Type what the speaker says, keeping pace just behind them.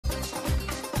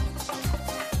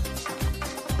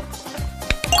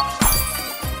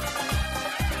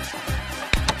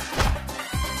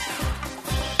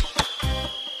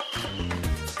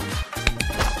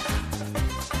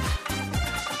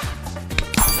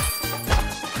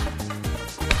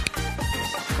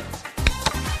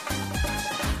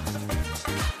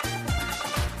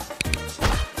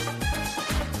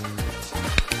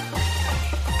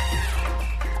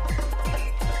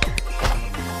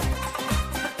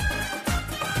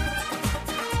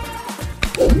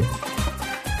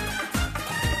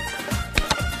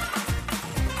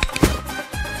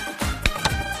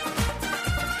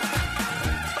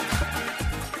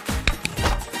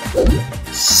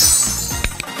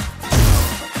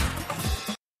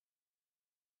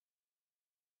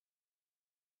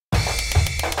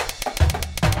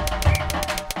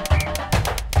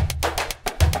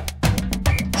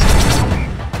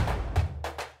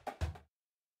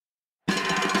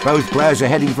Both players are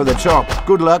heading for the top.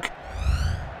 Good luck.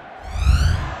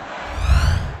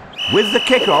 With the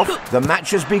kickoff, the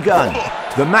match has begun.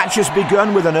 The match has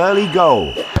begun with an early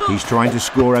goal. He's trying to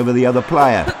score over the other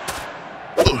player.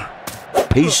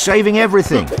 He's saving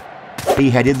everything. He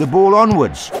headed the ball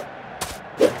onwards.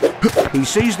 He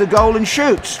sees the goal and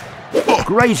shoots.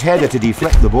 Great header to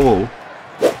deflect the ball.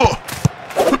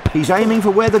 He's aiming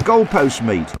for where the goalposts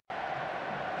meet.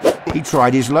 He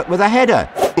tried his luck with a header.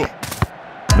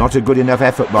 Not a good enough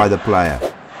effort by the player.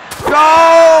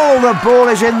 Goal! The ball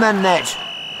is in the net.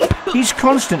 He's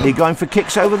constantly going for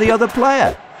kicks over the other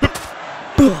player.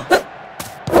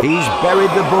 He's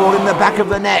buried the ball in the back of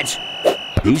the net.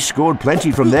 He's scored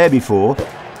plenty from there before.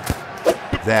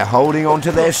 They're holding on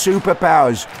to their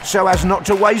superpowers so as not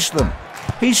to waste them.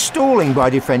 He's stalling by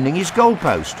defending his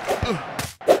goalpost.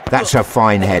 That's a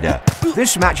fine header.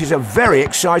 This match is a very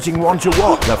exciting one to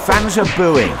watch. The fans are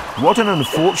booing. What an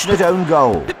unfortunate own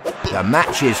goal. The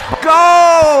match is...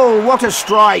 Goal! What a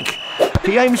strike!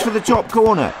 He aims for the top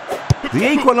corner. The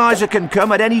equaliser can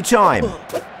come at any time.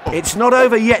 It's not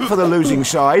over yet for the losing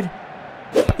side.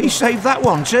 He saved that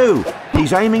one too.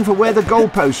 He's aiming for where the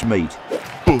goalposts meet.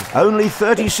 Only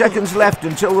 30 seconds left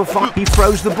until the fight. He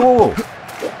throws the ball.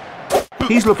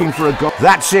 He's looking for a goal.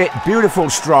 That's it. Beautiful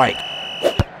strike.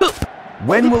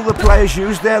 When will the players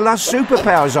use their last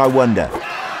superpowers, I wonder?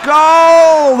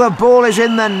 Goal! The ball is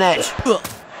in the net.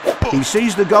 He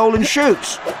sees the goal and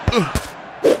shoots.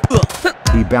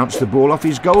 He bounced the ball off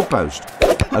his goalpost.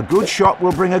 A good shot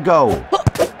will bring a goal.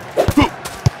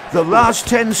 The last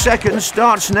 10 seconds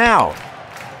starts now.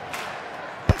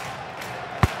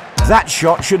 That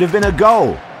shot should have been a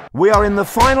goal. We are in the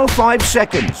final 5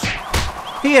 seconds.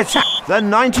 He attacked. The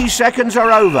 90 seconds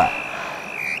are over.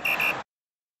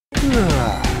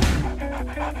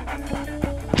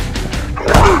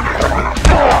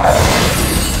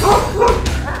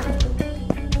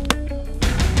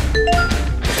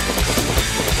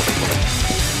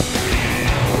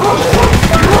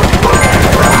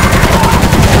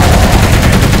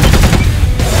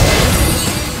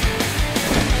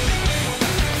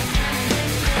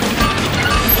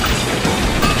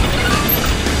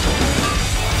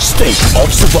 State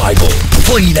of Survival.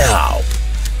 Play now.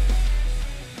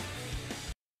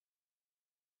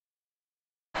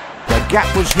 The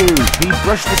gap was huge. He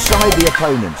brushed aside the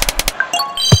opponent.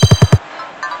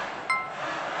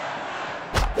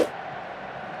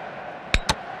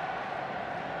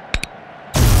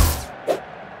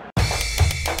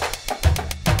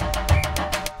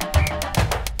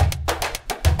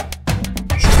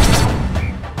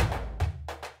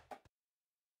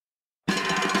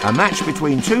 A match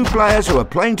between two players who are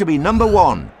playing to be number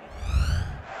one.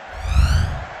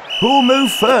 Who'll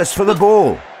move first for the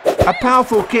ball? A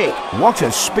powerful kick. What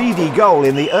a speedy goal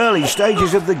in the early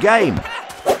stages of the game.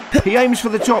 He aims for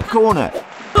the top corner.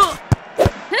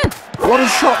 What a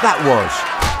shot that was.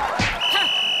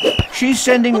 She's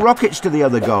sending rockets to the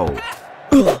other goal.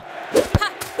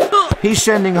 He's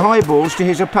sending high balls to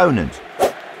his opponent.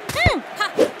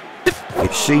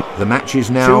 The match is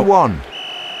now 2-1.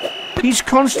 He's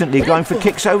constantly going for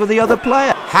kicks over the other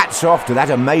player. Hats off to that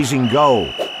amazing goal.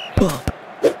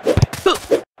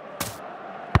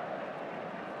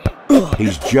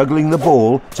 He's juggling the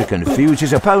ball to confuse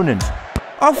his opponent.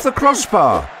 Off the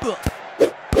crossbar.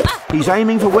 He's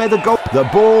aiming for where the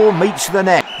ball meets the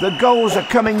net. The goals are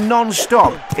coming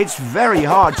non-stop. It's very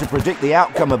hard to predict the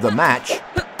outcome of the match.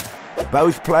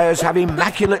 Both players have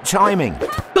immaculate timing.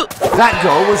 That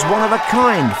goal was one of a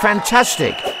kind.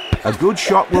 Fantastic. A good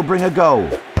shot will bring a goal.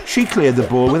 She cleared the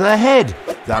ball with her head.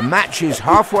 The match is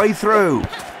halfway through.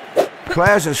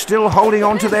 Players are still holding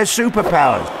on to their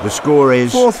superpowers. The score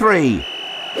is 4-3.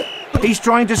 He's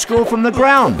trying to score from the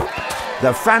ground.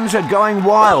 The fans are going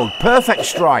wild. Perfect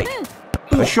strike.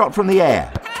 A shot from the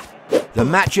air. The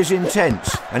match is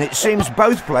intense, and it seems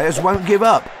both players won't give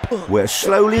up. We're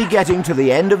slowly getting to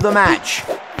the end of the match.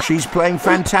 She's playing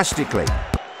fantastically.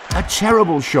 A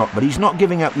terrible shot, but he's not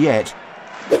giving up yet.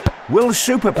 Will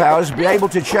superpowers be able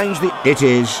to change the... It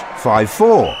is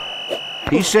 5-4.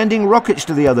 He's sending rockets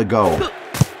to the other goal.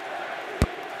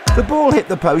 The ball hit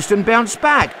the post and bounced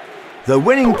back. The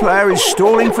winning player is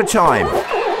stalling for time.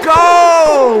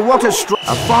 Goal! Goal! What a strike!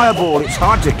 A fireball, it's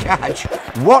hard to catch.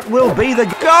 What will be the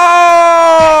goal?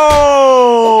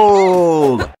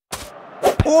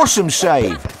 Awesome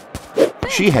save.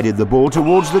 She headed the ball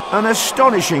towards an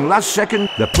astonishing last second.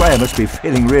 The player must be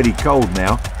feeling really cold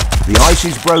now. The ice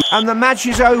is broken and the match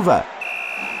is over.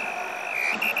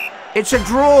 It's a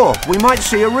draw. We might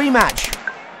see a rematch.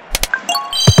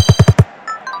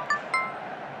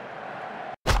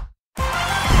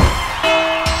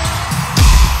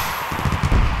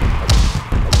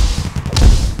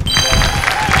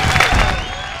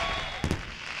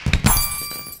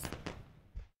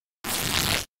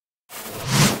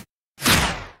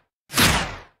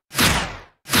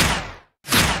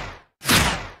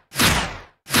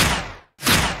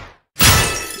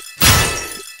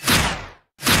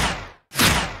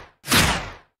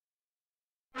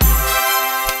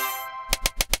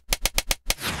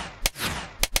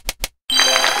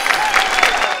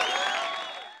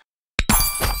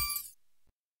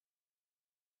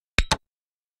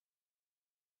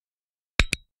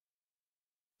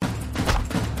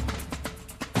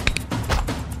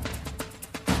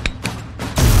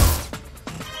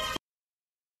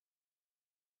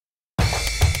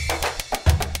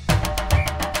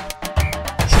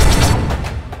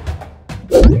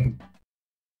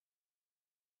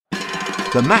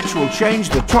 The match will change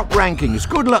the top rankings.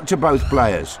 Good luck to both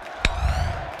players.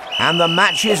 And the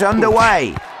match is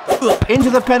underway. Into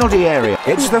the penalty area.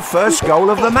 It's the first goal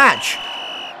of the match.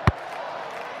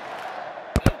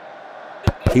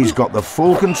 He's got the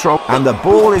full control and the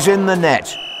ball is in the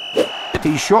net.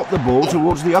 He shot the ball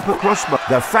towards the upper crossbar.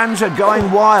 The fans are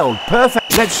going wild.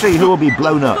 Perfect. Let's see who will be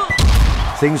blown up.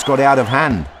 Things got out of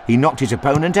hand. He knocked his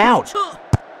opponent out.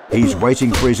 He's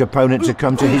waiting for his opponent to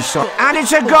come to his side. And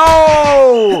it's a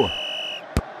goal!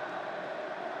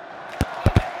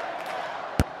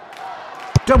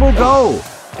 Double goal.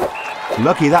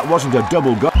 Lucky that wasn't a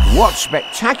double goal. What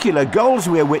spectacular goals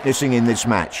we're witnessing in this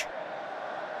match.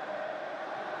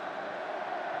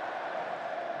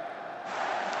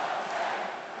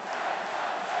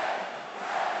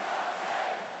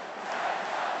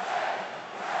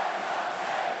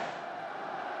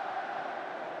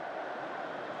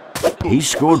 He's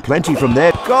scored plenty from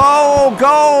there. Goal!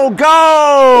 Goal!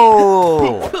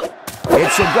 Goal!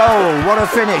 It's a goal. What a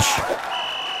finish.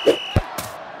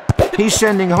 He's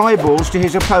sending high balls to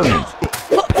his opponent.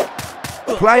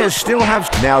 Players still have...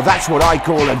 Now that's what I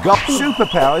call a goal.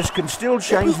 Superpowers can still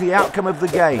change the outcome of the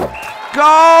game.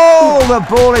 Goal! The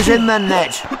ball is in the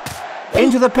net.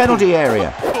 Into the penalty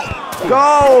area.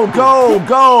 Goal! Goal!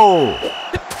 Goal!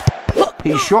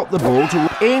 He shot the ball to...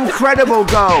 Incredible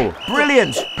goal!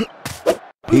 Brilliant!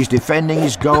 He's defending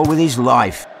his goal with his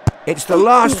life. It's the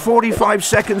last 45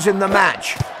 seconds in the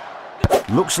match.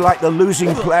 Looks like the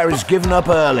losing player has given up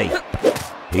early.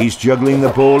 He's juggling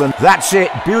the ball and that's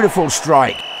it. Beautiful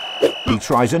strike. He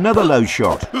tries another low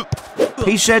shot.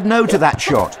 He said no to that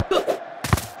shot.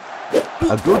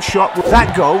 A good shot.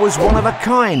 That goal was one of a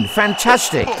kind.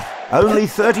 Fantastic. Only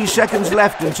 30 seconds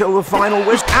left until the final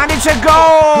whistle. And it's a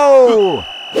goal!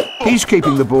 He's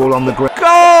keeping the ball on the ground.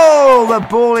 Goal! The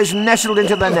ball is nestled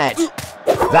into the net.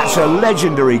 That's a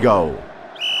legendary goal.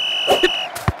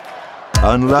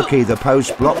 Unlucky, the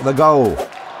post blocked the goal.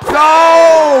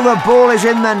 Goal! The ball is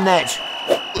in the net.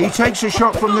 He takes a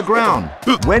shot from the ground.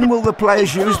 When will the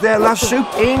players use their last soup?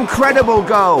 Incredible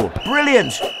goal.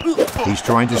 Brilliant. He's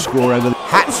trying to score over.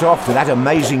 Hats off to that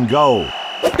amazing goal.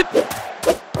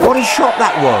 What a shot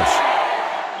that was.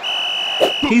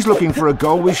 He's looking for a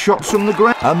goal with shots from the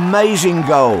ground. Amazing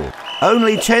goal.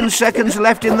 Only 10 seconds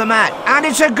left in the match. And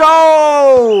it's a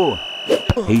goal!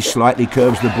 He slightly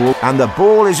curves the ball. And the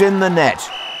ball is in the net.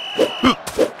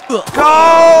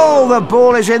 Goal! The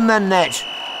ball is in the net.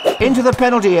 Into the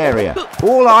penalty area.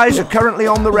 All eyes are currently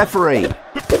on the referee.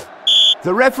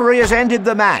 The referee has ended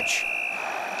the match.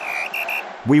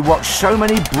 We watch so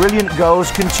many brilliant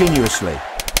goals continuously.